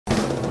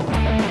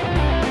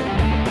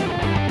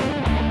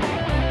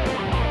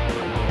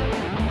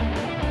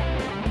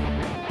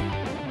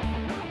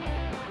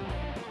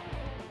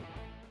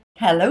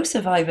Hello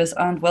survivors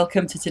and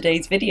welcome to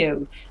today's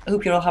video. I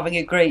hope you're all having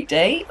a great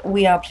day.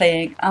 We are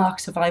playing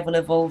ARK Survival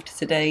Evolved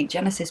today,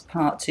 Genesis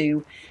Part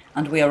 2,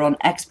 and we are on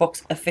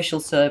Xbox official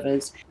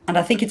servers. And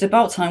I think it's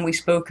about time we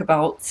spoke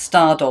about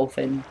Star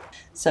Dolphin.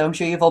 So I'm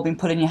sure you've all been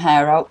pulling your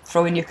hair out,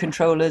 throwing your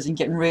controllers and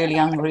getting really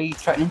angry,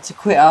 threatening to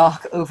quit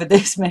ARK over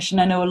this mission.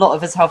 I know a lot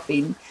of us have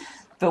been.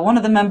 But one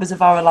of the members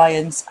of our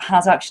alliance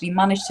has actually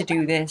managed to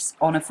do this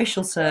on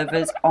official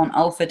servers on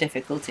alpha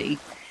difficulty.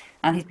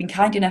 And he's been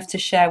kind enough to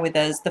share with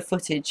us the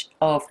footage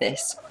of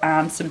this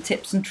and some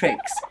tips and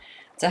tricks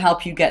to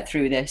help you get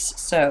through this.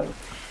 So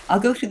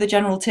I'll go through the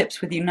general tips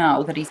with you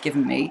now that he's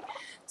given me.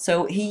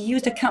 So he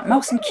used a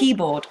mouse and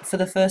keyboard for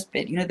the first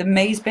bit, you know, the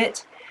maze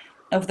bit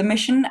of the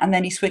mission, and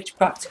then he switched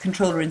back to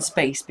controller in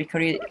space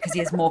because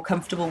he is more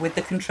comfortable with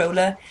the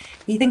controller.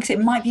 He thinks it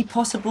might be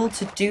possible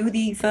to do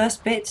the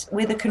first bit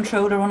with a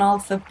controller on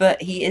alpha,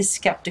 but he is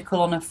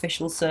skeptical on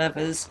official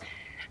servers,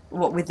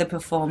 what with the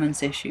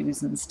performance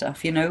issues and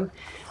stuff, you know.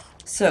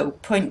 So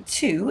point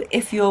 2,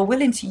 if you're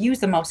willing to use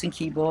the mouse and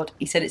keyboard,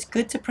 he said it's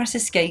good to press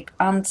escape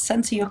and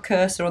center your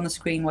cursor on the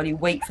screen while you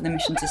wait for the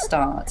mission to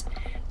start.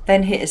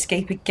 Then hit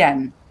escape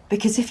again,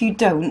 because if you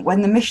don't,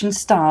 when the mission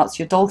starts,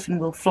 your dolphin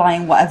will fly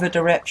in whatever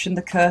direction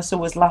the cursor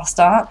was last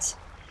at.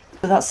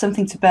 So that's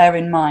something to bear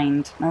in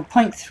mind. Now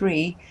point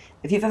 3,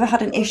 if you've ever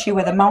had an issue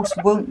where the mouse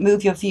won't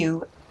move your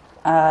view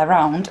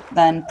around,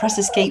 then press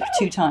escape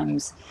 2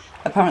 times.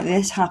 Apparently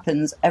this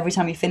happens every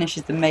time he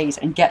finishes the maze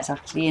and gets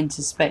actually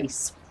into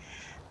space.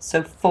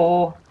 So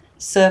 4,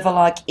 server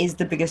lag is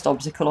the biggest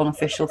obstacle on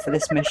official for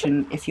this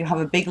mission. If you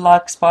have a big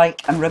lag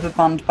spike and rubber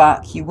band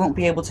back, you won't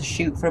be able to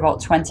shoot for about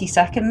 20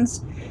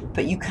 seconds,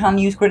 but you can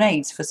use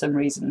grenades for some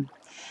reason.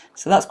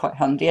 So that's quite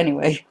handy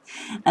anyway.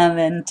 And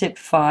then tip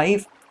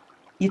 5,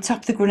 you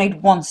tap the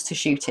grenade once to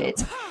shoot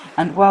it,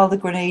 and while the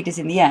grenade is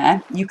in the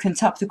air, you can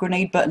tap the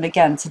grenade button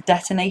again to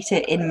detonate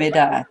it in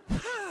mid-air.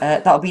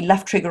 That'll be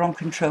left trigger on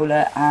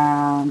controller,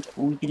 and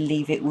we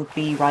believe it would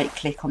be right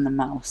click on the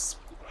mouse.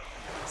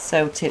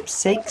 So tip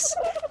 6,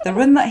 the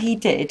run that he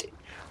did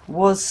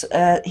was,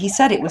 he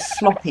said it was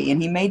sloppy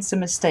and he made some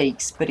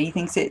mistakes, but he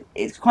thinks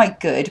it's quite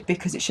good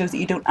because it shows that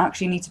you don't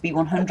actually need to be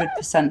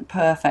 100%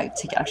 perfect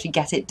to actually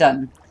get it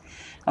done.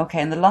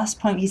 Okay, and the last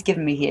point he's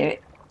given me here,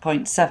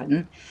 point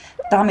 7,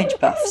 damage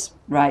buffs.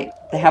 Right,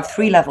 they have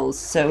 3 levels.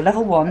 So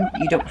level 1,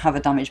 you don't have a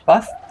damage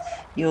buff.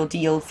 You'll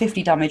deal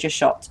 50 damage a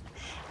shot.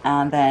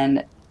 And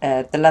then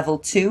the level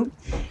 2,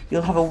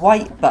 you'll have a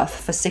white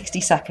buff for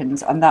 60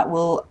 seconds, and that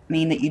will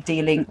mean that you're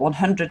dealing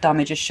 100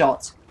 damage a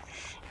shot.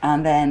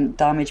 And then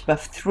damage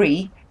buff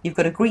 3, you've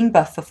got a green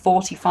buff for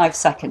 45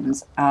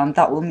 seconds, and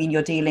that will mean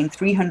you're dealing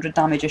 300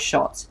 damage a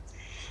shot.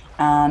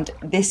 And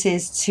this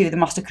is to the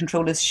Master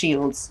Controller's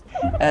shields.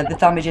 The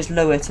damage is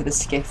lower to the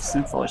skiffs,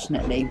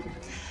 unfortunately.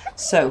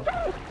 So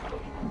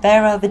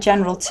there are the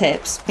general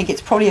tips. I think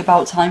it's probably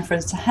about time for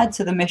us to head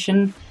to the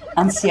mission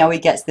and see how he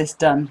gets this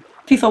done.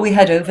 Before we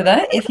head over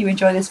there, if you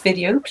enjoy this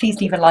video,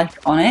 please leave a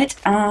like on it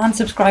and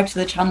subscribe to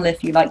the channel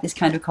if you like this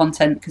kind of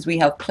content, because we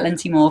have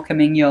plenty more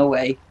coming your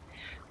way.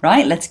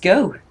 Right, let's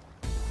go.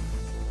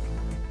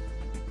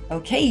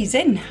 Okay, he's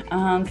in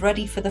and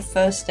ready for the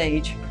first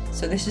stage.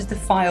 So this is the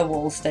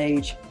firewall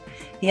stage.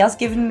 He has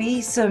given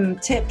me some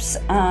tips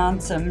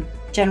and some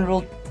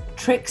general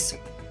tricks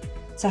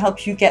to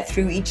help you get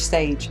through each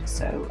stage.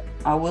 So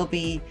I will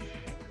be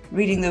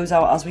reading those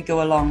out as we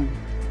go along.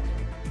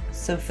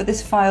 So for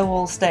this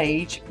firewall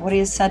stage, what he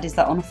has said is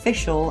that on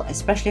official,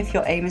 especially if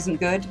your aim isn't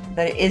good,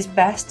 that it is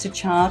best to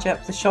charge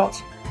up the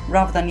shot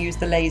rather than use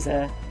the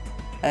laser,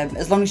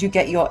 as long as you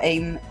get your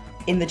aim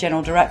in the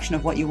general direction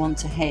of what you want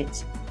to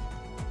hit.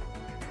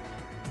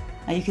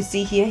 Now you can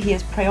see here he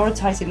is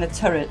prioritising the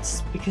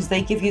turrets because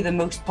they give you the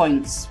most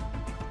points.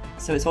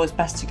 So it's always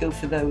best to go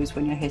for those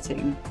when you're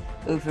hitting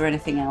over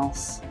anything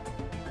else.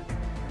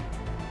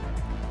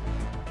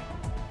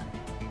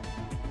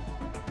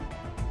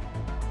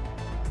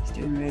 He's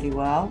doing really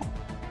well.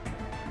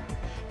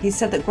 He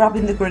said that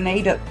grabbing the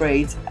grenade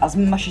upgrades as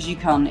much as you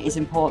can is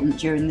important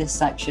during this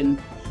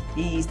section.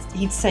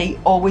 He'd say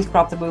always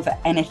grab them over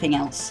anything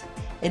else,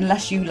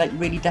 unless you like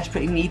really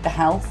desperately need the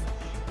health.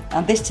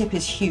 And this tip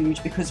is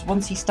huge because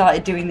once he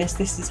started doing this,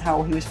 this is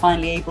how he was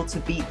finally able to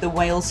beat the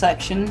whale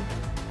section.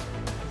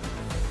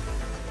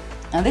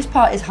 Now this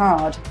part is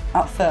hard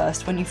at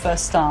first when you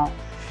first start,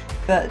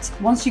 but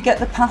once you get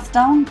the path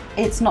down,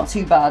 it's not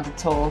too bad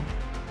at all.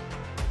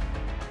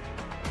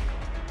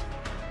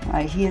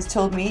 Right, he has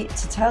told me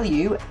to tell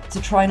you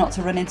to try not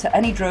to run into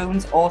any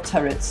drones or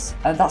turrets,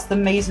 and that's the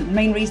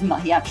main reason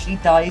that he actually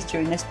dies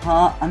during this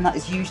part, and that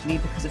is usually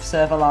because of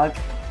server lag.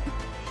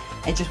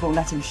 It just won't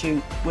let him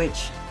shoot,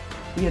 which,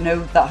 you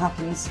know, that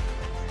happens,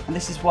 and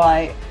this is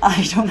why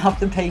I don't have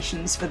the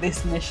patience for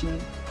this mission.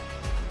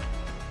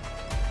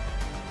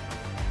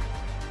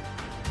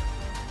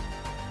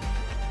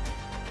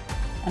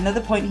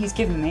 Another point he's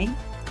given me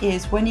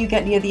is when you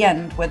get near the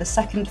end where the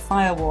second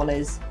firewall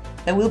is,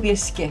 there will be a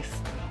skiff.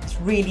 It's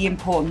really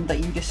important that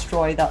you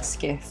destroy that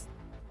skiff,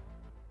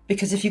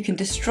 because if you can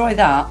destroy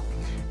that,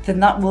 then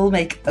that will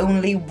make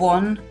only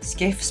one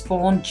skiff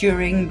spawn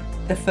during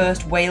the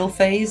first whale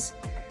phase.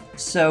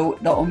 So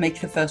that will make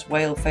the first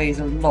whale phase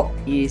a lot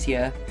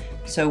easier.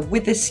 So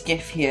with this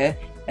skiff here,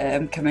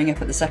 coming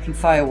up at the second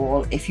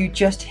firewall, if you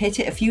just hit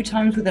it a few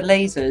times with the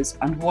lasers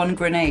and one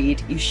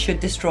grenade, you should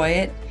destroy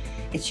it.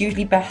 It's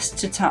usually best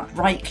to tap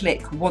right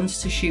click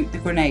once to shoot the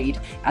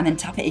grenade and then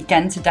tap it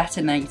again to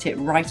detonate it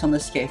right on the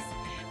skiff,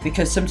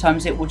 because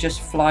sometimes it will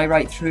just fly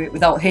right through it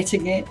without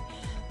hitting it.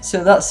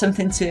 So that's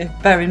something to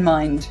bear in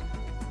mind.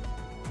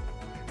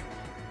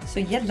 So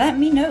yeah, let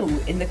me know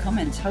in the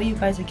comments how you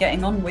guys are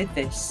getting on with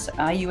this.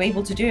 Are you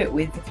able to do it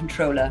with the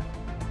controller?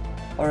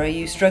 Or are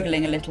you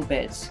struggling a little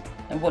bit?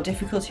 And what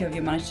difficulty have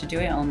you managed to do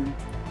it on?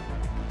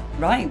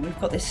 Right, we've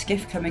got this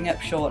skiff coming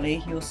up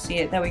shortly. You'll see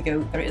it. There we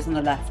go. There it is on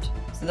the left.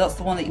 So that's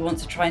the one that you want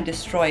to try and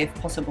destroy if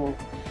possible,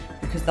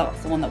 because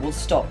that's the one that will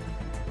stop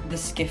the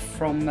skiff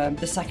from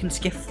the second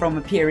skiff from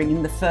appearing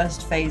in the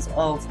first phase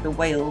of the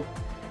whale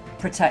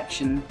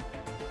protection.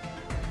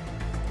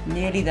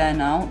 Nearly there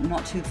now.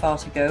 Not too far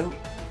to go.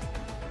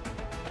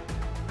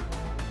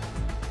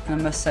 I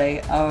must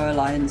say, our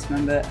alliance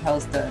member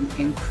has done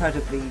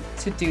incredibly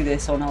to do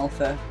this on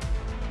Alpha.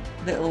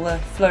 Little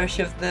flourish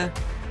of the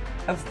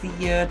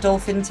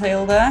dolphin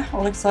tail there,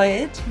 all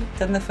excited.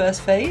 Done the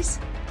first phase.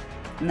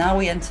 Now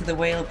we enter the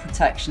whale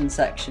protection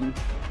section.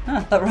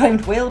 Ah, that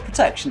rhymed, whale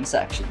protection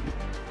section.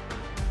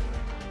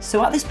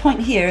 So at this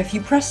point here, if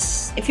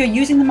you're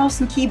using the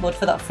mouse and keyboard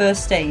for that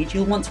first stage,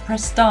 you'll want to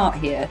press start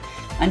here,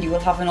 and you will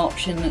have an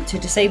option to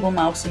disable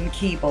mouse and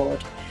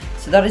keyboard.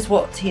 So that is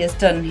what he has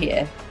done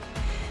here.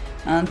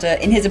 And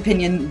in his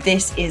opinion,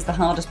 this is the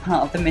hardest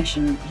part of the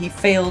mission. He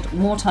failed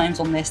more times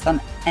on this than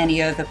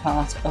any other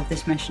part of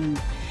this mission.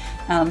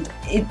 And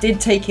it did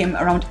take him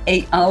around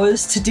 8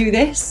 hours to do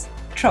this,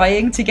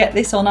 trying to get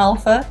this on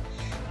Alpha.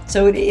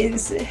 So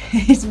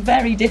it's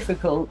very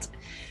difficult.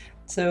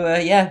 So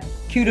yeah,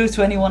 kudos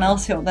to anyone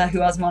else out there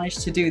who has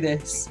managed to do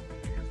this.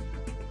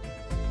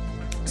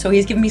 So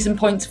he's given me some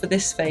points for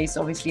this phase,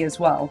 obviously, as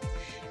well.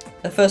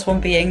 The first one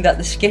being that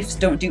the skiffs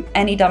don't do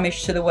any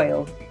damage to the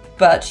whale,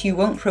 but you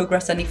won't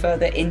progress any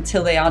further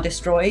until they are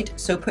destroyed,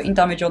 so putting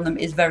damage on them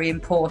is very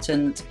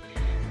important.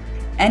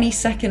 Any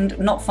second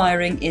not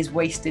firing is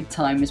wasted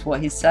time, is what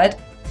he said.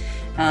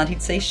 And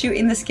he'd say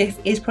shooting the skiff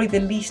is probably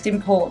the least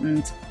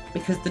important,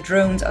 because the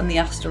drones and the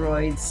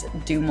asteroids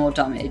do more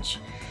damage.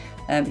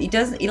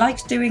 He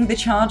likes doing the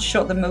charge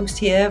shot the most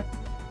here,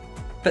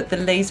 but the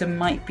laser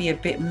might be a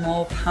bit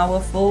more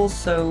powerful,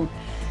 so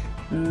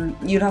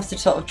you'd have to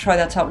sort of try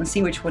that out and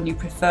see which one you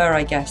prefer,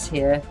 I guess,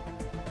 here.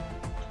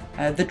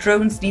 The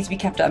drones need to be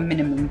kept at a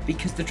minimum,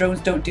 because the drones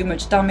don't do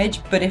much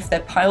damage, but if they're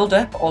piled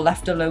up or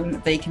left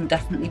alone, they can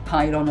definitely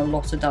pile on a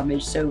lot of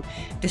damage, so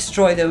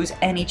destroy those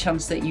any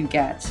chance that you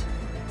get.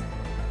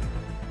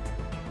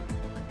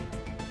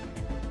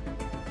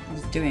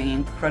 He's doing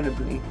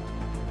incredibly.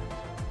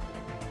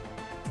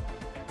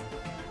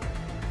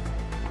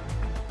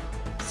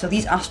 So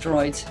these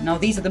asteroids, now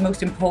these are the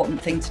most important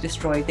thing to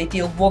destroy. They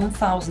deal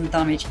 1000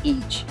 damage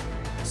each.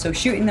 So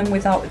shooting them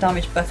without a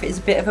damage buff is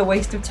a bit of a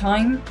waste of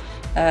time.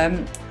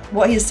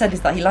 What he has said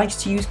is that he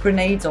likes to use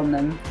grenades on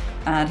them,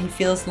 and he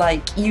feels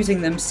like using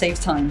them saves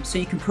time, so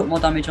you can put more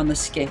damage on the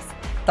skiff.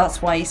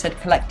 That's why he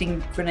said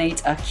collecting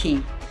grenades are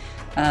key.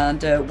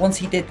 And once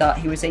he did that,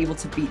 he was able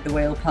to beat the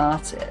whale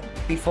part.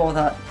 Before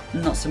that,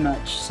 not so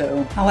much.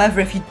 So, however,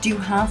 if you do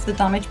have the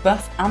damage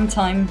buff and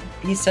time,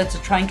 he said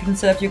to try and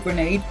conserve your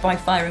grenade by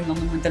firing on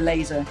them with the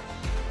laser.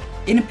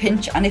 In a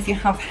pinch, and if you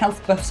have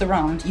health buffs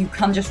around, you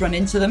can just run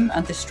into them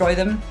and destroy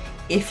them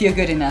if you're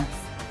good enough.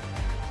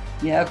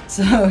 Yeah,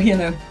 so, you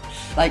know,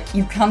 like,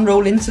 you can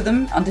roll into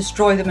them and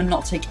destroy them and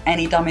not take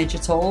any damage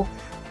at all,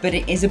 but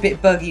it is a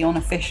bit buggy on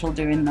official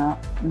doing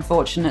that,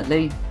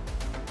 unfortunately.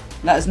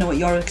 Let us know what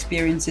your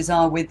experiences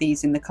are with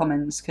these in the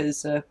comments,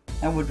 because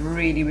I would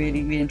really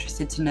be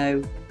interested to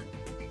know.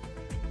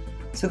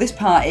 So this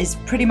part is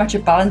pretty much a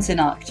balancing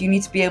act. You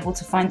need to be able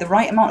to find the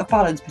right amount of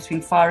balance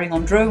between firing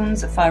on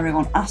drones, firing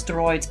on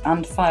asteroids,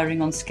 and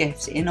firing on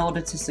skiffs in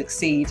order to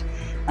succeed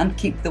and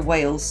keep the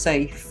whales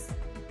safe.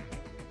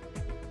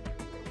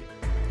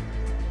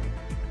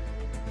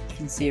 You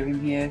can see him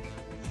here,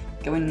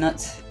 going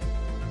nuts,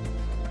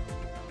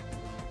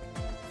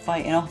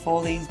 fighting off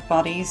all these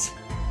baddies.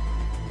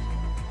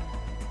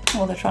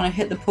 Oh, they're trying to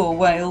hit the poor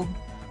whale.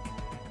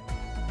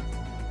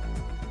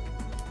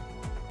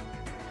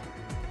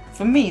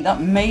 For me, that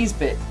maze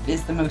bit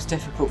is the most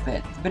difficult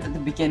bit, the bit at the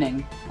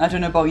beginning. I don't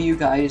know about you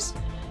guys,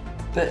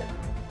 but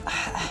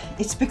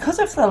it's because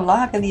of the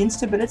lag and the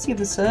instability of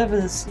the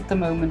servers at the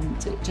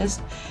moment.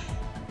 It's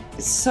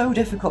so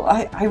difficult.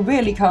 I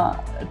really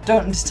don't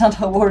understand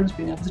how Warren's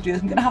been able to do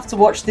this. I'm going to have to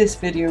watch this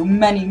video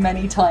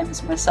many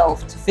times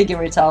myself to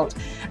figure it out,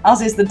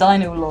 as is the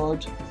Dino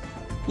Lord,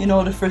 in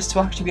order for us to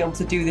actually be able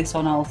to do this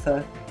on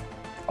Alpha,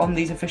 on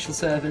these official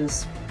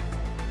servers,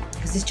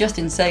 because it's just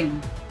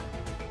insane.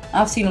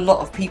 I've seen a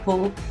lot of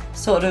people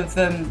sort of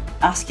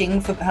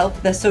asking for help.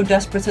 They're so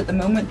desperate at the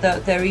moment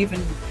that they're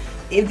even,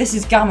 this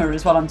is Gamma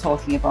as well I'm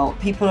talking about,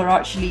 people are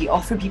actually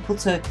offering people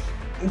to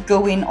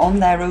go in on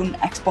their own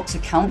Xbox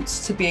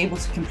accounts to be able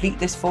to complete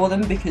this for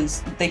them,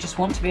 because they just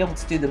want to be able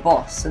to do the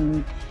boss,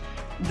 and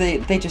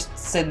they just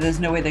said there's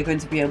no way they're going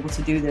to be able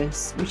to do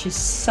this, which is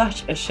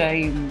such a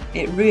shame.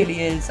 It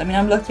really is. I mean,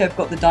 I'm lucky I've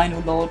got the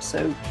Dino Lord,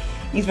 so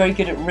he's very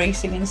good at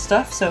racing and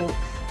stuff, so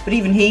but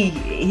even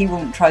he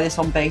won't try this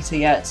on beta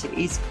yet.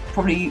 He's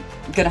probably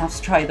gonna have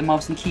to try the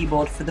mouse and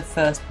keyboard for the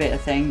first bit, I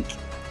think.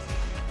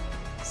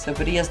 So,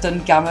 but he has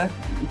done Gamma,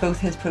 both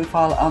his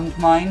profile and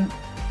mine,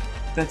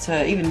 but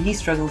even he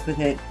struggles with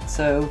it,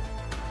 so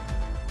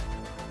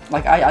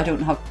like I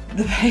don't have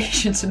the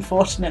patience,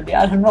 unfortunately,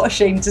 and I'm not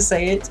ashamed to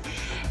say it,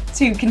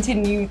 to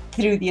continue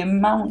through the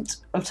amount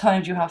of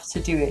times you have to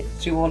do it,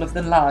 through all of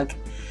the lag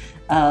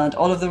and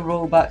all of the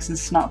rollbacks and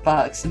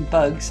snapbacks and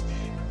bugs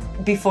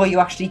before you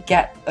actually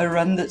get a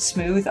run that's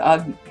smooth.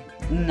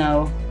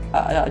 No,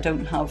 I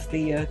don't have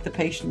the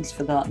patience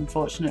for that,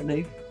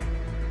 unfortunately.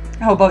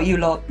 How about you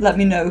lot? Let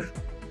me know.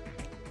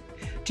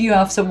 Do you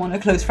have someone, a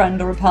close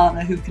friend or a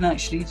partner, who can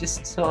actually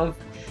just sort of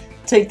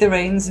take the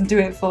reins and do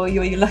it for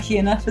you? Are you lucky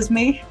enough as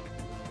me?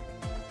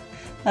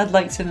 I'd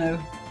like to know.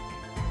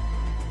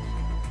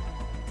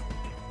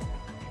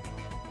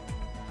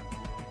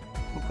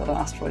 Oh god, that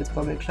asteroid's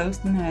got a bit close,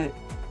 didn't it?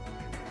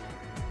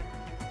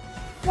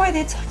 Why are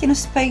they attacking a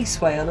space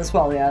whale as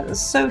well? Yeah,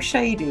 that's so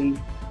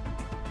shady.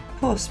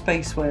 Poor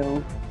space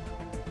whale.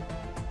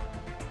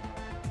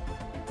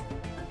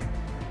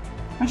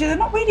 Actually, they're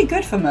not really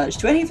good for much.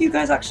 Do any of you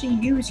guys actually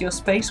use your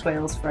space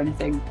whales for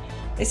anything?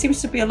 It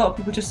seems to be a lot of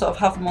people just sort of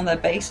have them on their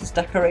base as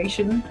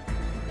decoration.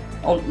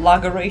 Or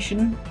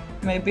lageration,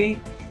 maybe.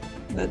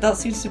 That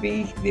seems to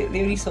be the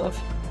only sort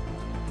of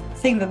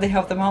thing that they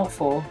have them out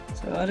for.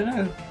 So, I don't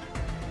know.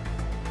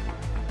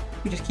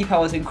 We just keep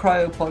ours in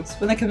cryopods.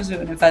 When there comes to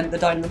an event, the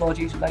Dino Lord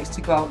usually likes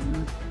to go out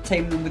and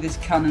tame them with his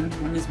cannon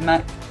and his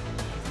mech.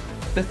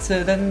 But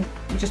then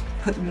we just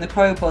put them in the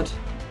cryopod.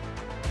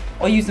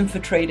 Or use them for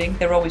trading.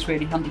 They're always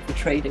really handy for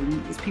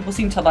trading, as people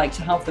seem to like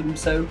to have them,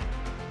 so...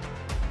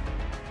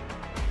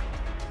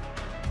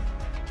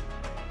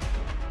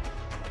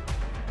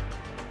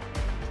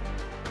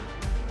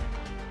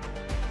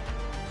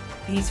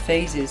 These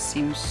phases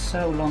seem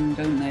so long,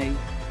 don't they?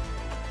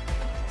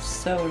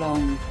 So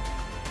long.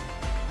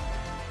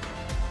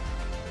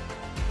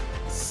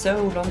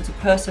 So long to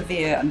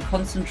persevere and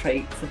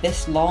concentrate for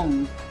this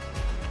long.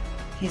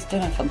 He's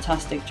done a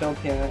fantastic job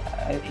here.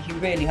 He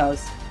really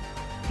has.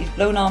 He's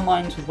blown our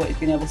minds with what he's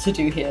been able to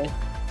do here.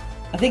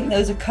 I think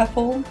there's a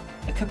couple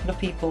of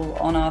people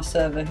on our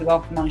server who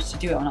have managed to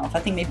do it on ARK. I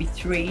think maybe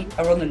 3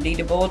 are on the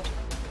leaderboard,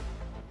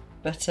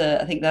 but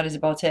I think that is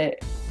about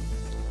it.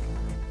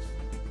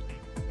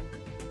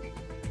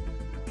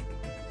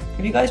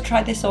 Have you guys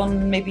tried this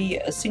on maybe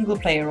a single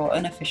player or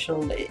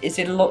unofficial? Is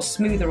it a lot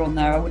smoother on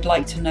there? I would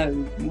like to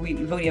know.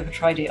 We've only ever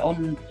tried it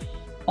on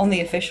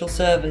the official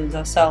servers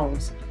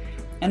ourselves.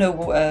 I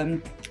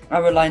know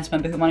our Alliance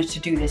member who managed to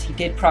do this, he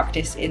did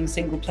practice in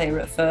single player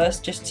at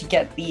first just to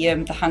get the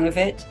hang of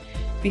it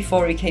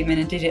before he came in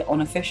and did it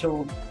on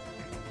official.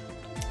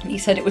 And he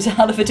said it was a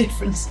hell of a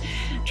difference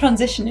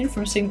transitioning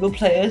from single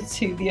player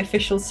to the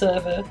official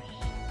server.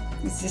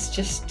 It's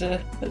just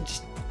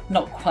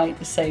not quite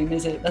the same,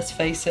 is it? Let's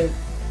face it.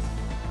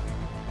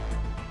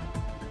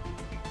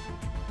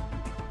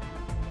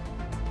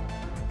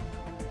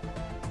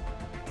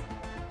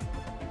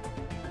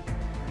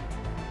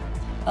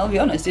 I'll be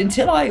honest,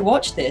 until I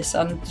watched this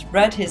and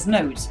read his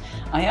notes,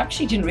 I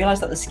actually didn't realise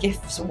that the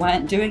skiffs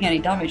weren't doing any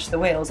damage to the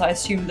whales. I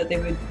assumed that they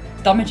were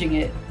damaging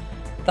it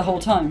the whole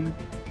time.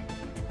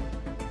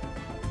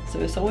 So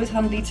it's always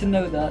handy to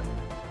know that.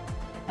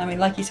 I mean,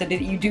 like you said,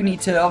 you do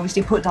need to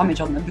obviously put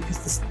damage on them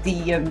because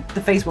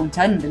the phase won't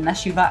end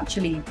unless you've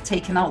actually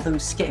taken out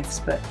those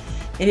skiffs, but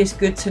it is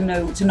good to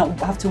know to not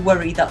have to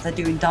worry that they're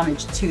doing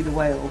damage to the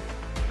whale.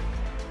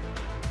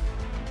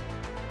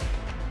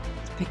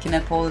 It's picking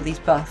up all of these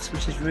buffs,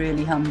 which is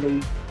really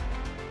handy.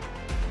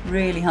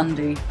 Really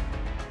handy.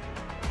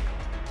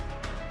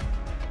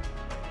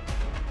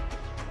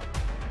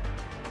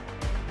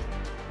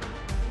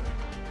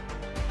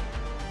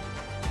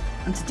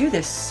 And to do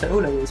this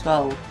solo as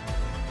well.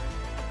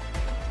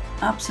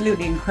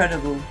 Absolutely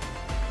incredible.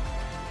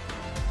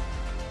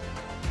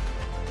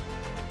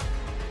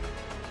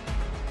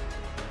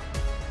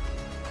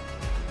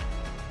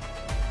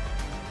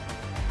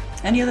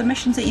 Any other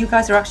missions that you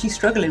guys are actually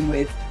struggling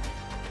with?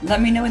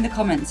 Let me know in the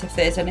comments if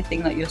there's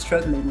anything that you're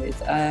struggling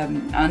with.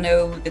 I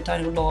know the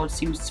Dino Lord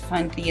seems to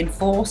find the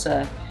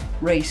Enforcer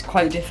race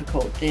quite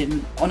difficult,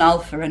 on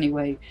Alpha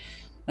anyway.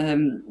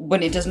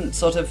 When it doesn't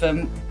sort of,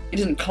 it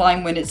doesn't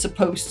climb when it's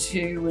supposed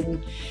to,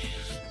 and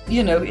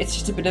you know, it's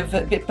just a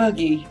bit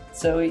buggy,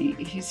 so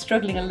he's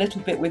struggling a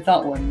little bit with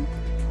that one.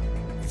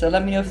 So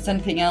let me know if there's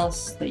anything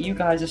else that you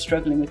guys are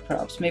struggling with.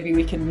 Perhaps maybe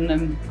we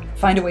can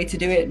find a way to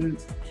do it, and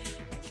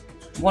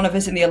one of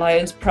us in the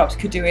Alliance perhaps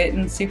could do it,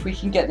 and see if we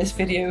can get a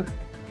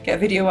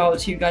video out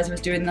to you guys of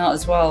us doing that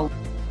as well.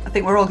 I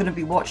think we're all going to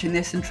be watching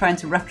this and trying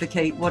to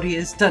replicate what he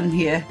has done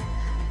here.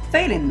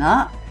 Failing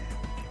that,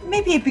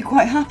 maybe he'd be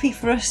quite happy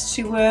for us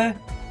to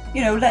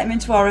you know, let him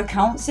into our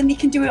accounts and he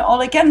can do it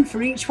all again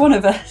for each one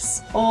of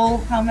us. All,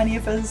 how many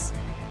of us?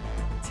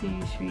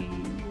 2, 3,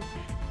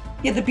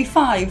 yeah, there'd be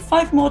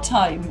 5 more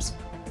times.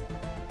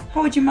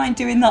 How would you mind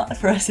doing that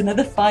for us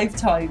another 5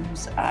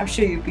 times? I'm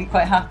sure you'd be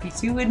quite happy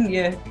to, wouldn't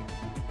you?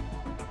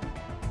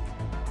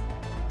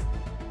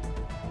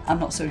 I'm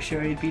not so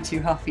sure he'd be too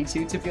happy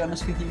to be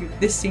honest with you.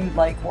 This seemed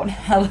like one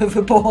hell of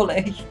a ball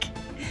ache.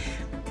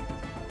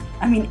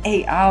 I mean,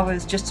 8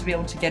 hours just to be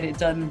able to get it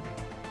done.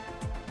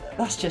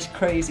 That's just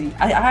crazy.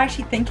 I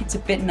actually think it's a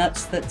bit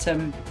nuts that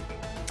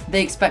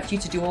they expect you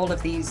to do all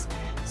of these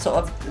sort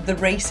of the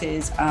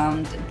races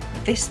and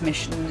this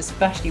mission,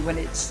 especially when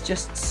it's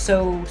just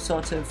so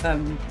sort of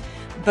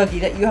buggy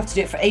that you have to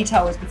do it for 8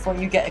 hours before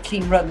you get a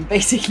clean run,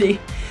 basically,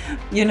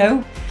 you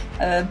know,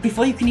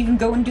 before you can even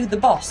go and do the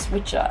boss,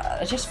 which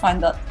I just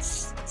find that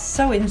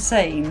so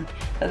insane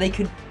that they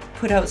could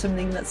put out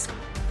something that's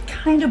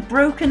kind of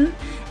broken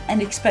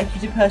and expect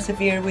you to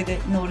persevere with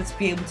it in order to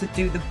be able to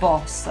do the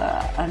boss.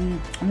 And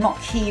I'm not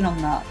keen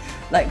on that.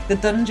 Like the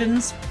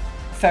dungeons,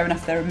 fair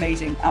enough, they're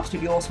amazing,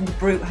 absolutely awesome. The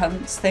brute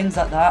hunts, things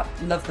like that,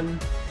 love them.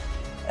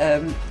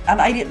 And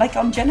I did, like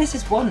on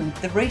Genesis 1,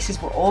 the races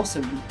were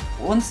awesome.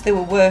 Once they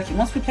were working,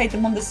 once we played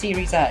them on the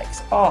Series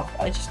X,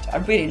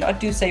 I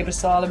do Saber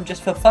Salem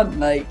just for fun,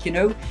 like, you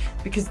know,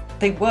 because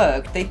they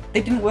work. They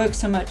didn't work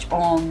so much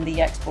on the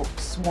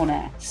Xbox One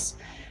S.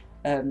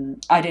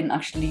 I didn't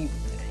actually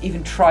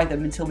even try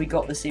them until we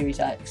got the Series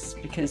X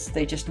because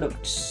they just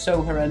looked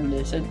so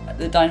horrendous. And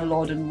the Dino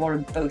Lord and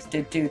Warren both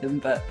did do them,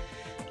 but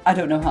I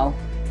don't know how.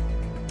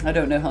 I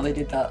don't know how they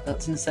did that.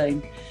 That's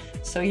insane.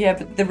 So yeah,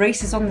 but the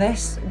races on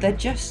this, they're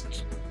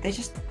just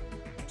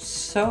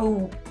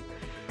so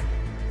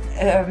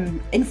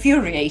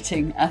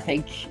infuriating. I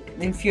think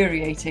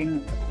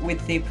infuriating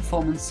with the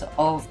performance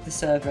of the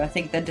server. I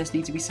think there does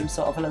need to be some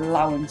sort of an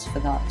allowance for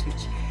that,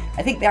 which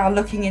I think they are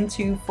looking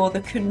into for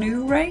the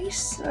canoe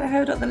race, I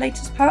heard at the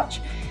latest patch,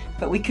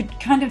 but we could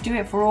kind of do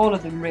it for all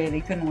of them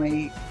really, couldn't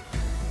we?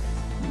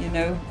 You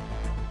know?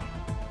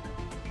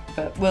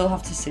 But we'll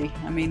have to see.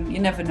 I mean, you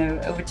never know,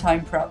 over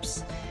time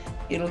perhaps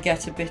it'll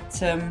get a bit,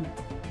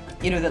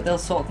 you know, that they'll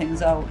sort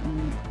things out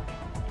and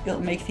it'll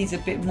make these a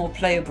bit more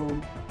playable.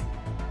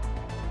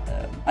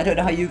 I don't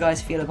know how you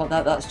guys feel about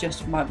that, that's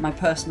just my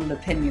personal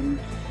opinion,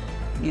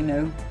 you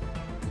know,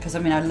 because I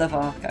mean I love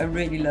ARK, I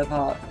really love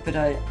ARK, but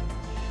I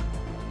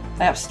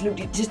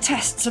absolutely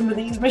detest some of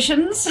these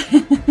missions.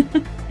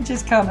 I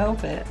just can't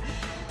help it.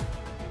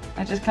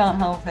 I just can't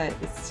help it.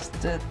 It's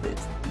just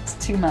it's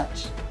too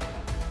much.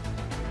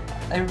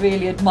 I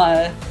really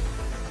admire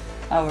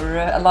our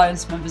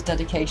Alliance members'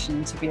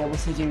 dedication to be able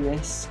to do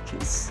this,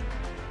 because,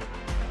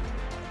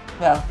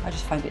 well, I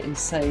just find it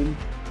insane.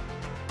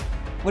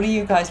 What do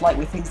you guys like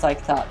with things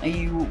like that?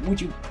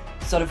 Would you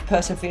sort of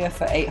persevere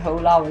for 8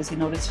 whole hours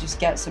in order to just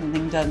get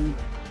something done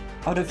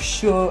out of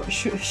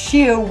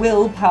sheer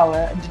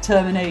willpower and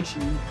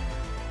determination?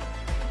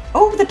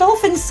 Oh, the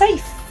dolphin's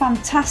safe!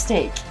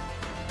 Fantastic!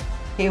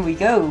 Here we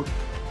go.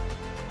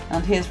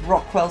 And here's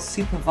Rockwell's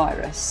super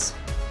virus.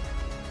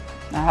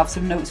 I have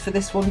some notes for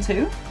this one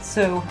too,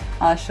 so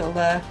I shall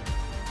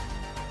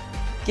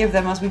give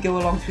them as we go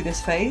along through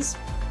this phase.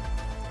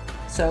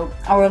 So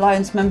our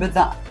Alliance member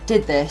that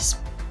did this,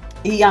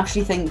 he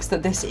actually thinks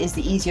that this is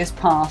the easiest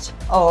part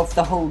of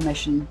the whole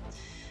mission.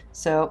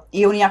 So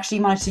he only actually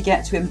managed to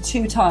get to him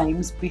 2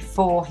 times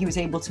before he was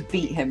able to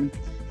beat him.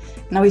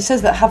 Now he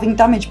says that having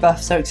damage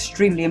buffs are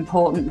extremely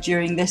important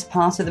during this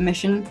part of the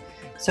mission.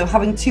 So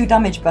having 2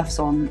 damage buffs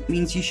on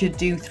means you should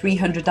do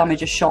 300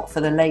 damage a shot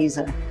for the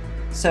laser.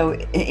 So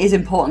it is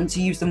important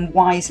to use them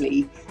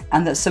wisely,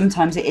 and that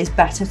sometimes it is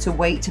better to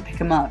wait to pick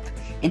them up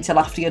until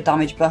after your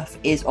damage buff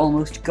is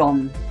almost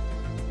gone.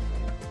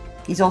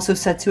 He's also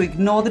said to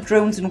ignore the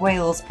drones and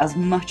whales as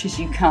much as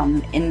you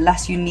can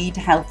unless you need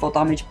health or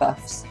damage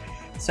buffs.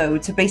 So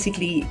to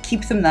basically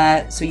keep them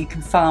there so you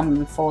can farm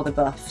them for the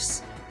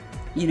buffs,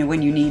 you know,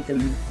 when you need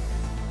them.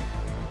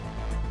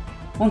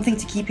 One thing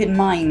to keep in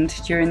mind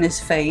during this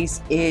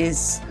phase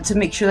is to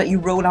make sure that you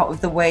roll out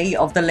of the way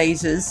of the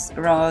lasers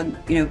around,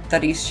 you know,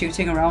 that he's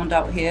shooting around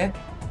out here,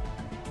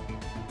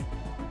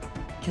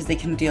 because they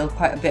can deal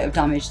quite a bit of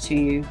damage to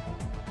you.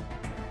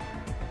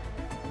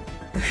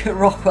 Look at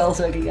Rockwell's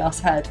ugly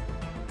ass head.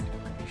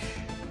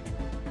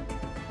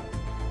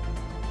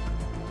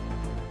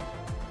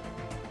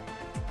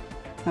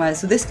 Right,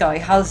 so this guy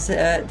has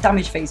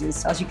damage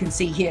phases, as you can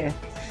see here.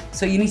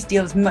 So you need to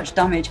deal as much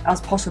damage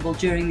as possible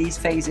during these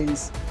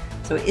phases.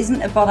 So it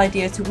isn't a bad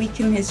idea to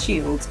weaken his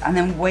shields and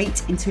then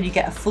wait until you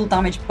get a full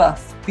damage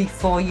buff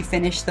before you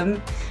finish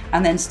them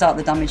and then start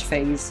the damage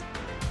phase.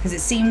 Because it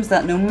seems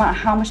that no matter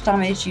how much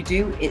damage you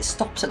do, it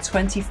stops at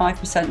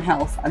 25%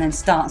 health and then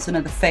starts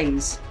another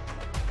phase.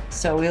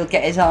 So he'll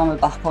get his armour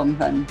back on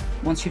then,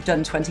 once you've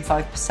done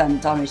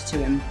 25% damage to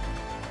him.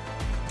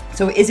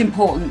 So it is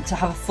important to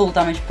have a full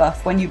damage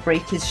buff when you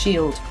break his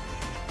shield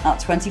at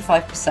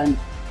 25%.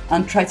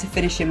 And try to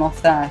finish him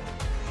off there.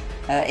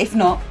 If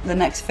not, the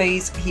next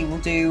phase he will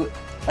do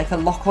like a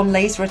lock-on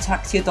laser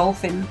attack to your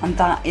Dolphin, and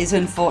that is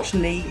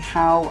unfortunately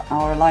how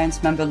our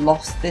Alliance member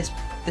lost this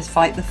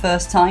fight the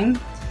first time.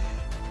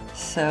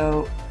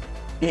 So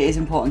it is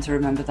important to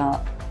remember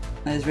that.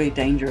 That is really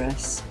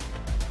dangerous.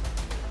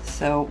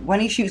 So when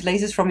he shoots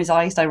lasers from his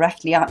eyes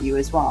directly at you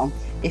as well,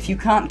 if you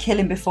can't kill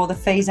him before the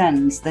phase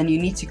ends, then you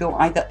need to go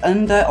either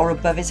under or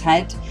above his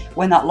head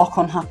when that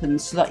lock-on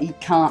happens so that he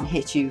can't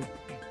hit you.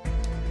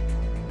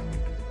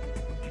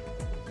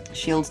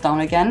 Shields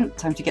down again,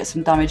 time to get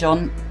some damage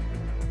on.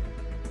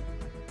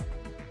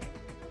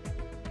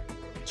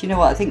 Do you know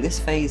what, I think this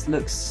phase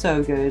looks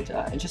so good.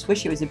 I just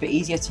wish it was a bit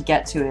easier to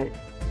get to it.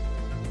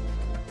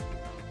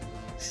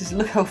 Just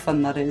look how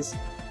fun that is.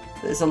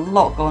 There's a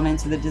lot gone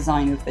into the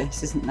design of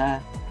this, isn't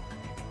there?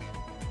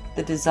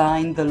 The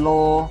design, the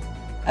lore,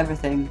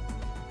 everything.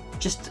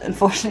 Just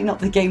unfortunately not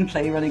the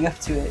gameplay running up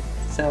to it,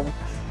 so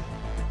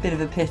bit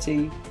of a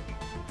pity.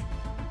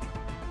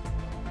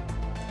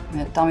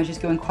 Yeah, damage is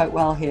going quite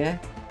well here.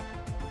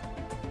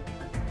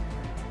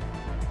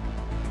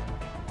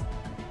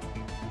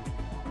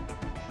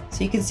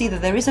 So you can see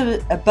that there is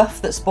a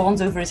buff that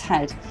spawns over his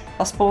head.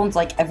 That spawns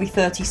like every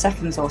 30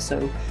 seconds or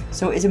so.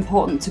 So it is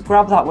important to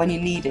grab that when you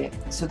need it,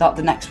 so that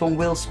the next one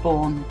will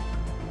spawn.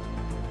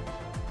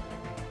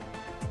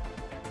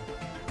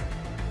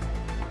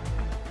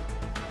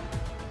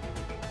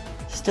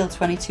 Still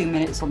 22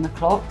 minutes on the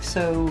clock,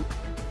 so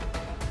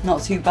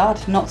not too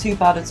bad. Not too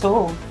bad at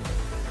all.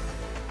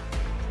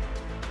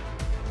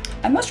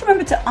 I must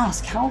remember to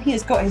ask how he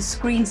has got his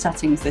screen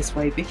settings this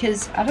way,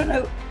 because I don't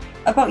know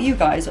about you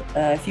guys,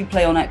 if you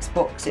play on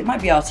Xbox, it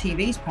might be our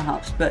TVs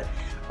perhaps, but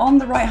on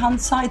the right hand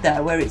side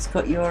there where it's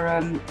got your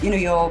you know,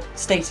 your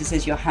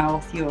statuses, your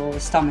health, your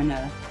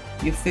stamina,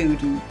 your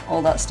food and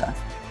all that stuff.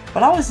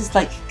 But ours is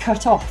like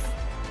cut off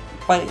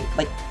by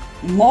like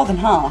more than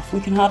half. We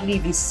can hardly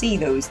even see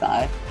those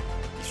there.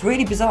 It's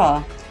really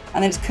bizarre.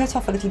 And then it's cut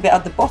off a little bit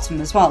at the bottom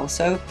as well,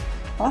 so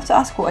I'll have to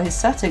ask what his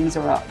settings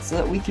are at so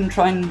that we can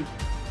try and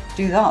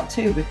do that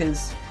too,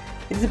 because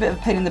it is a bit of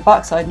a pain in the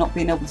backside not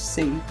being able to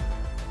see.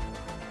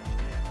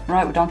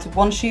 Right, we're down to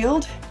one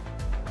shield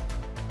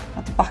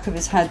at the back of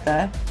his head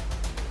there.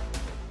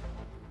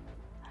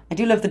 I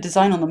do love the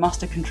design on the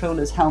Master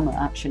Controller's helmet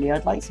actually.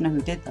 I'd like to know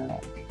who did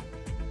that.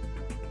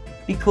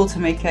 Be cool to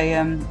make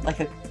a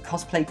like a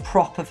cosplay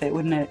prop of it,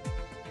 wouldn't it?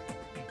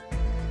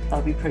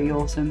 That'd be pretty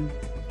awesome.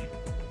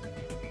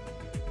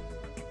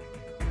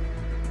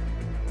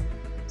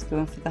 Let's go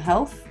in for the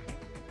health.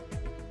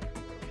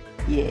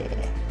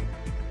 Yeah.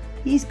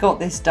 He's got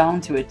this down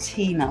to a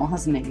T now,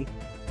 hasn't he?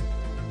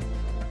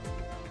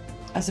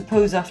 I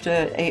suppose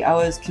after 8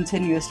 hours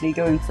continuously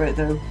going for it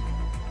though,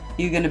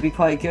 you're going to be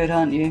quite good,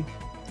 aren't you?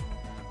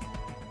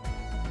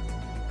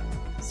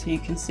 So you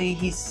can see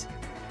he's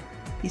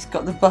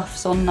got the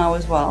buffs on now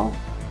as well.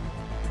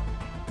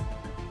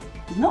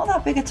 There's not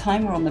that big a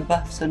timer on the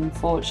buffs,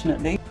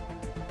 unfortunately.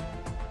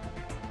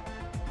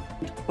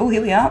 Oh,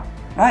 here we are.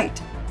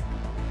 Right.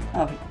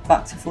 Oh,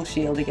 back to full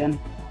shield again.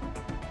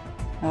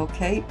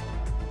 Okay.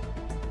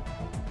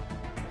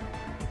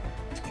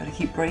 Just got to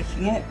keep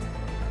breaking it.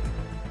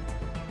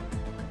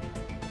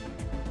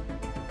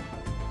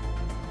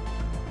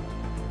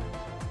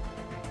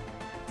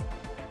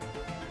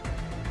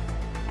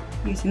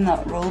 Using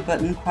that roll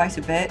button quite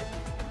a bit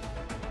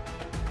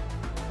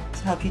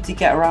to help you to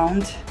get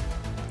around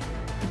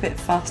a bit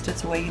faster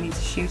to where you need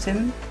to shoot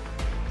him.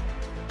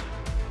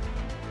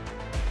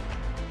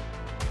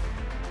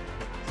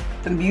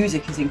 The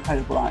music is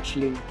incredible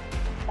actually.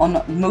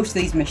 On most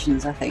of these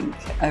missions I think,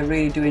 I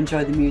really do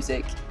enjoy the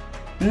music.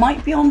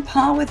 Might be on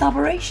par with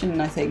Aberration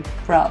I think,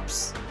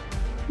 perhaps.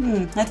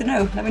 I don't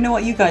know, let me know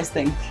what you guys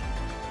think.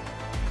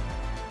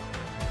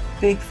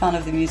 Big fan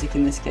of the music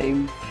in this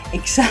game.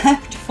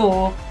 Except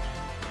for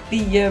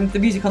the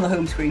music on the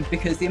home screen,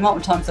 because the amount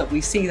of times that we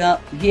see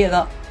that, hear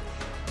that,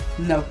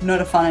 no,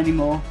 not a fan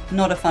anymore.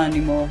 Not a fan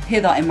anymore.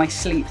 Hear that in my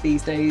sleep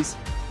these days.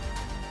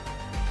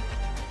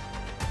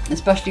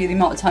 Especially the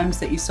amount of times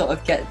that you sort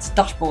of get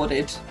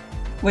dashboarded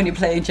when you're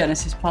playing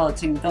Genesis Part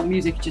 2. That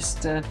music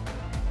just, well,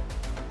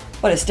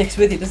 it sticks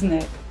with you, doesn't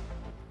it?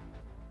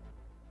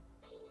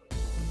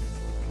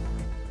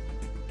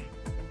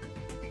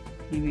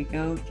 Here we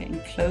go,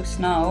 getting close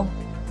now.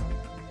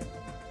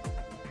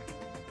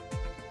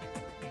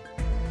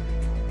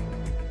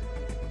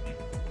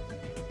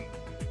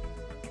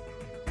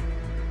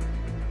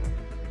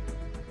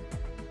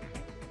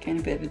 Getting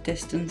a bit of a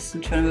distance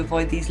and trying to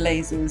avoid these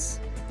lasers.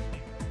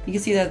 You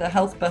can see that the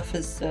health buff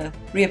has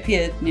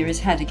reappeared near his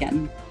head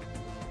again.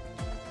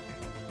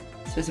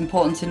 So it's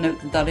important to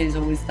note that that is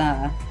always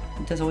there.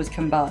 It does always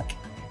come back.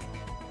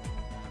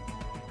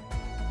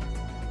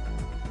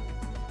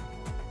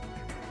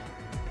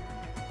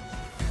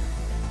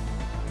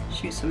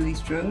 Shoot some of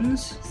these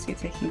drones, see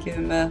if they can give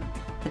him a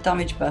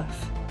damage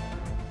buff.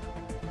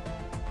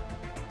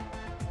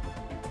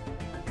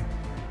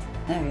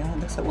 There we are, it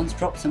looks like one's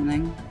dropped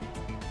something.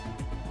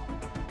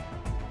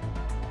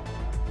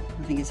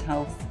 I think it's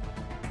health.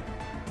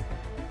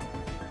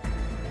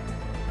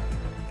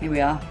 Here we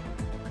are.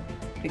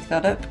 Pick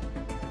that up.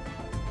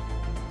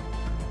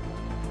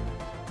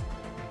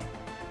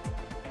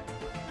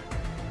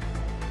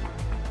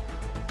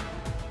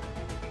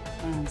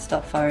 And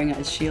start firing at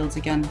his shields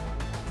again.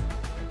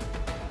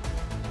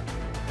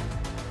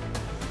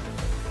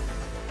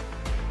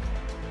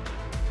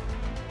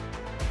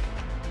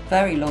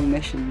 Very long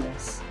mission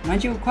this.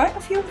 Mind you, quite a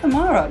few of them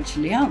are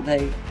actually, aren't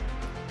they?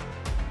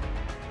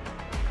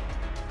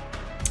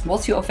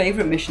 What's your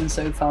favourite mission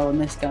so far on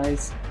this,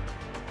 guys?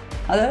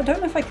 I don't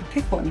know if I could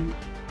pick one.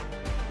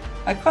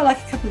 I quite like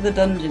a couple of the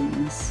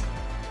dungeons.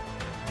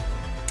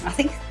 I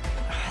think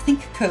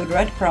Code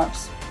Red,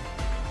 perhaps.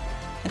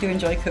 I do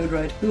enjoy Code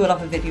Red. We will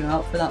have a video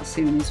out for that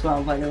soon as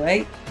well, by the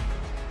way.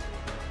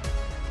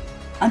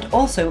 And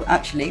also,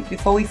 actually,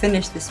 before we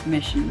finish this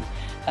mission,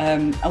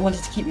 I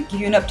wanted to give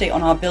you an update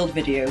on our build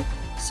video.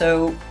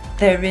 So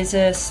there is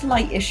a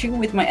slight issue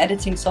with my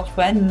editing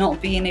software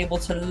not being able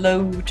to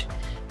load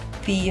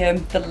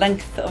the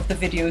length of the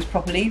videos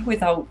properly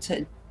without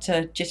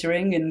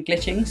jittering and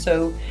glitching.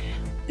 So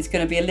it's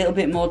going to be a little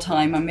bit more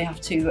time. I may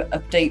have to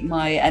update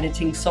my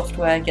editing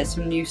software, get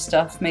some new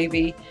stuff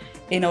maybe,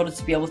 in order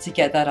to be able to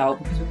get that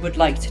out, because we would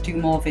like to do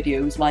more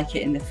videos like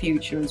it in the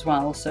future as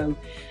well. So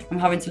I'm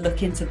having to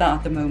look into that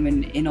at the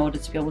moment in order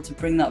to be able to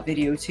bring that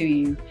video to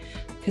you,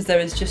 because there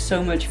is just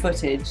so much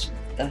footage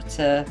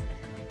that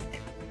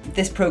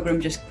this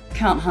program just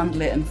can't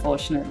handle it,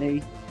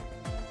 unfortunately.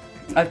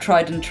 I've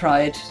tried and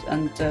tried,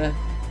 and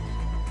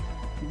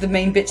the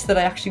main bits that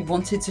I actually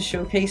wanted to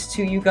showcase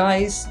to you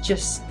guys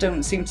just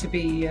don't seem to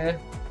be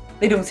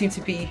they don't seem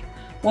to be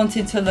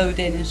wanting to load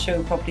in and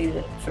show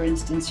properly. For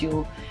instance,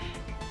 you'll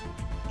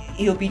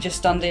be just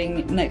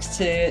standing next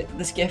to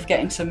the skiff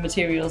getting some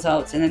materials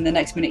out, and then the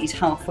next minute he's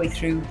halfway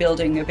through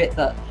building a bit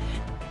that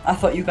I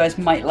thought you guys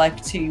might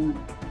like to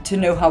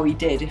know how he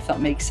did, if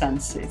that makes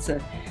sense. It's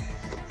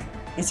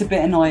a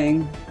bit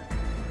annoying.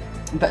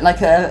 But like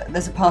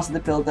there's a part of the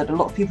build that a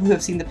lot of people who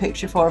have seen the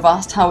picture for have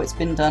asked how it's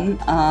been done,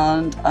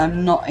 and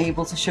I'm not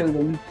able to show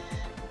them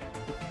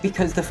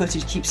because the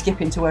footage keeps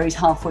skipping to where he's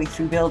halfway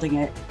through building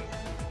it.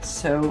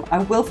 So I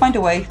will find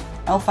a way.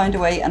 I'll find a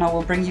way and I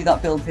will bring you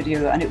that build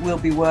video, and it will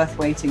be worth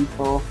waiting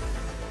for.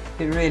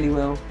 It really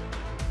will.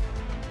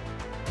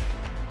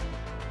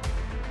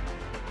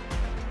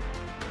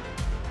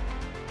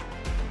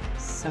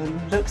 So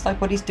it looks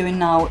like what he's doing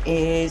now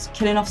is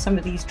killing off some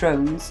of these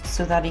drones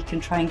so that he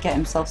can try and get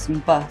himself some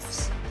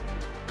buffs,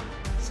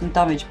 some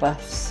damage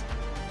buffs,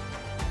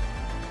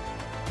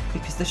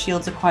 because the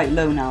shields are quite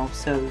low now.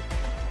 So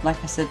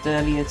like I said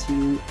earlier to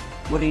you,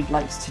 what he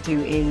likes to do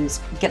is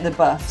get the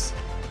buffs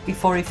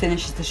before he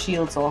finishes the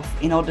shields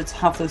off in order to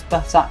have those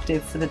buffs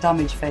active for the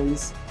damage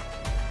phase.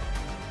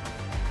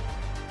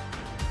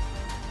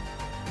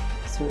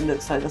 So it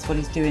looks like that's what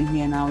he's doing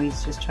here now.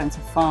 He's just trying to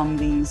farm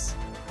these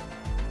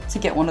to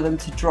get one of them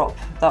to drop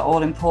that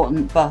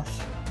all-important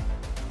buff.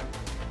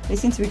 They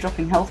seem to be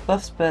dropping health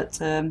buffs, but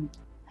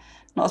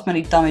not as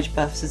many damage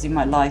buffs as you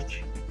might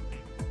like.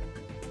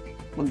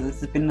 Well,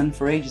 there's been none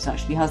for ages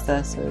actually, has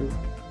there? So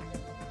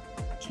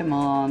come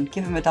on,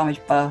 give him a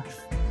damage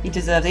buff. He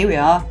deserves. Here we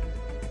are.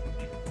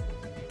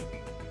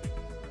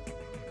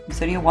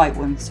 It's only a white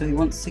one, so he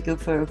wants to go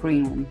for a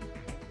green one.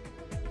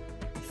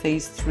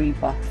 Phase 3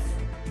 buff.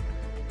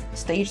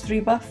 Stage 3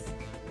 buff?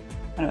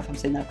 I don't know if I'm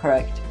saying that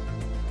correct.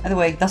 Either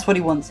way, that's what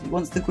he wants. He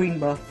wants the green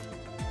buff.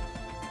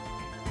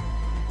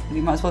 And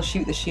we might as well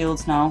shoot the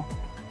shields now,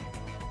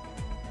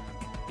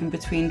 in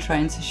between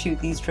trying to shoot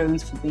these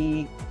drones for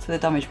the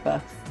damage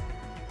buff.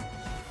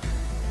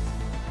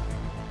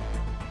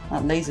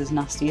 That laser's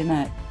nasty, isn't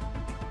it?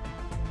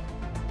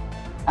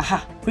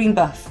 Aha! Green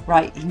buff.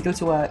 Right, you can go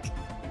to work.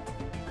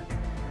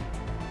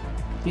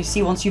 You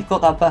see, once you've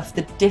got that buff,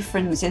 the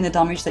difference in the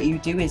damage that you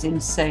do is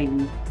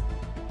insane.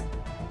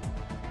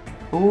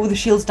 Oh, the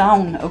shield's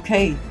down.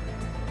 Okay.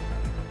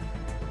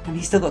 And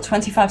he's still got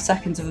 25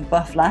 seconds of a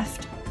buff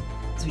left,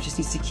 so he just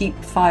needs to keep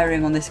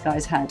firing on this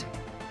guy's head.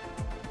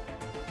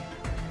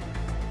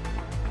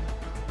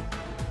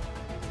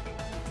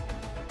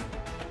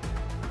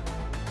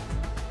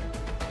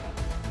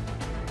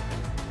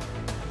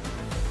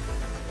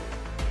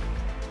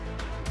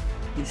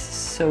 This is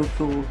so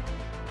cool.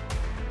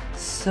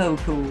 So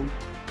cool.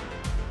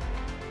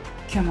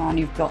 Come on,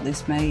 you've got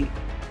this, mate.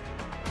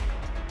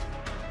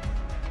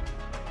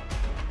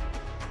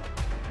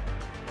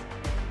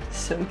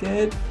 So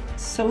good.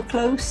 So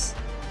close.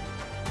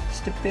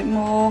 Just a bit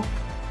more.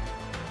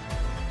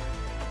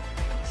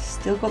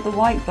 Still got the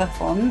white buff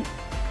on.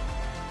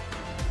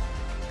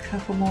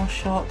 Couple more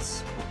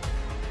shots.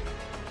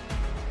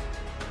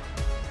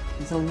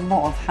 There's a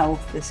lot of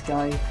health, this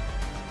guy.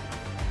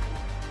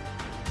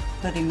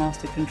 Bloody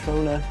Master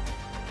Controller.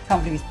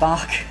 Can't believe he's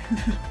back.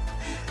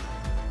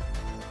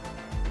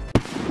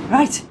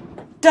 Right,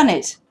 done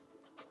it.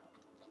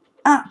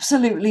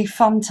 Absolutely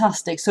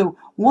fantastic. So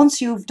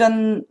once you've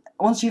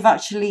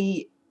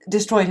actually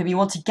destroyed him, you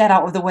want to get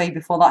out of the way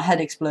before that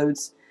head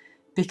explodes,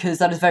 because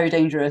that is very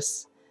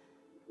dangerous.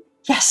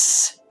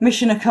 Yes,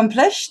 mission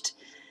accomplished.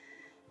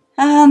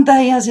 And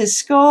there he has his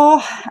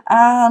score.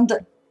 And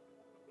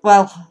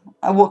well,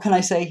 what can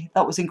I say?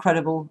 That was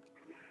incredible.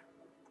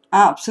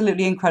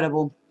 Absolutely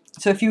incredible.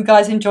 So if you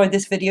guys enjoyed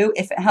this video,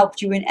 if it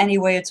helped you in any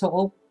way at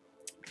all,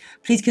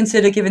 please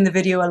consider giving the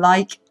video a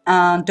like,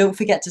 and don't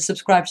forget to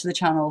subscribe to the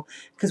channel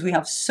because we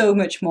have so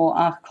much more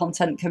ARK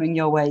content coming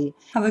your way.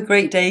 Have a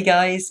great day,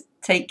 guys.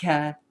 Take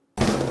care.